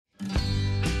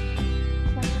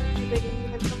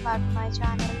welcome back to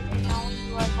my channel. And now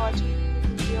you are watching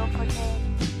the video of hotel.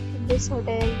 In this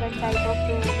hotel, one type of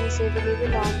room is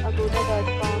available on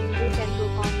agoda.com. You can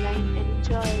book online and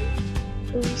enjoy.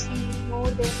 To see more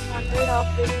than 100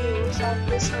 of reviews of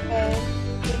this hotel,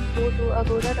 you can go to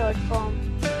agoda.com.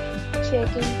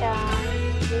 Check-in time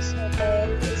in this hotel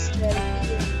is 12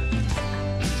 p.m.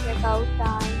 Check-out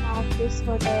time of this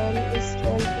hotel is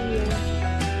 12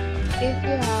 p.m. If you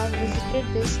have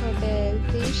visited this hotel,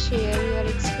 please share your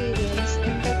experience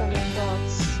in the comment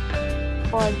box.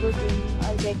 For booking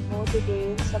or get more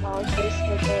details about this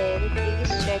hotel, please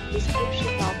check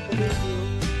description of the video.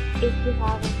 If you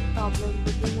have any problem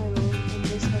booking a room in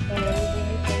this hotel,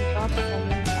 then you can drop a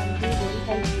comment and we will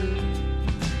help you.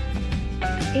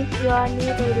 If you are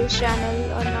new to this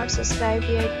channel or not subscribed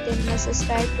yet, then must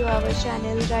subscribe to our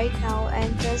channel right now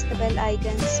and press the bell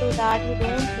icon so that you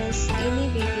don't miss any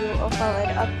video of our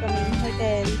upcoming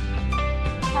hotel.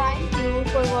 Thank you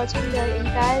for watching the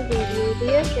entire video.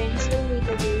 Dear friends, will meet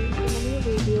again in a new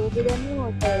video with a new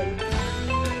hotel.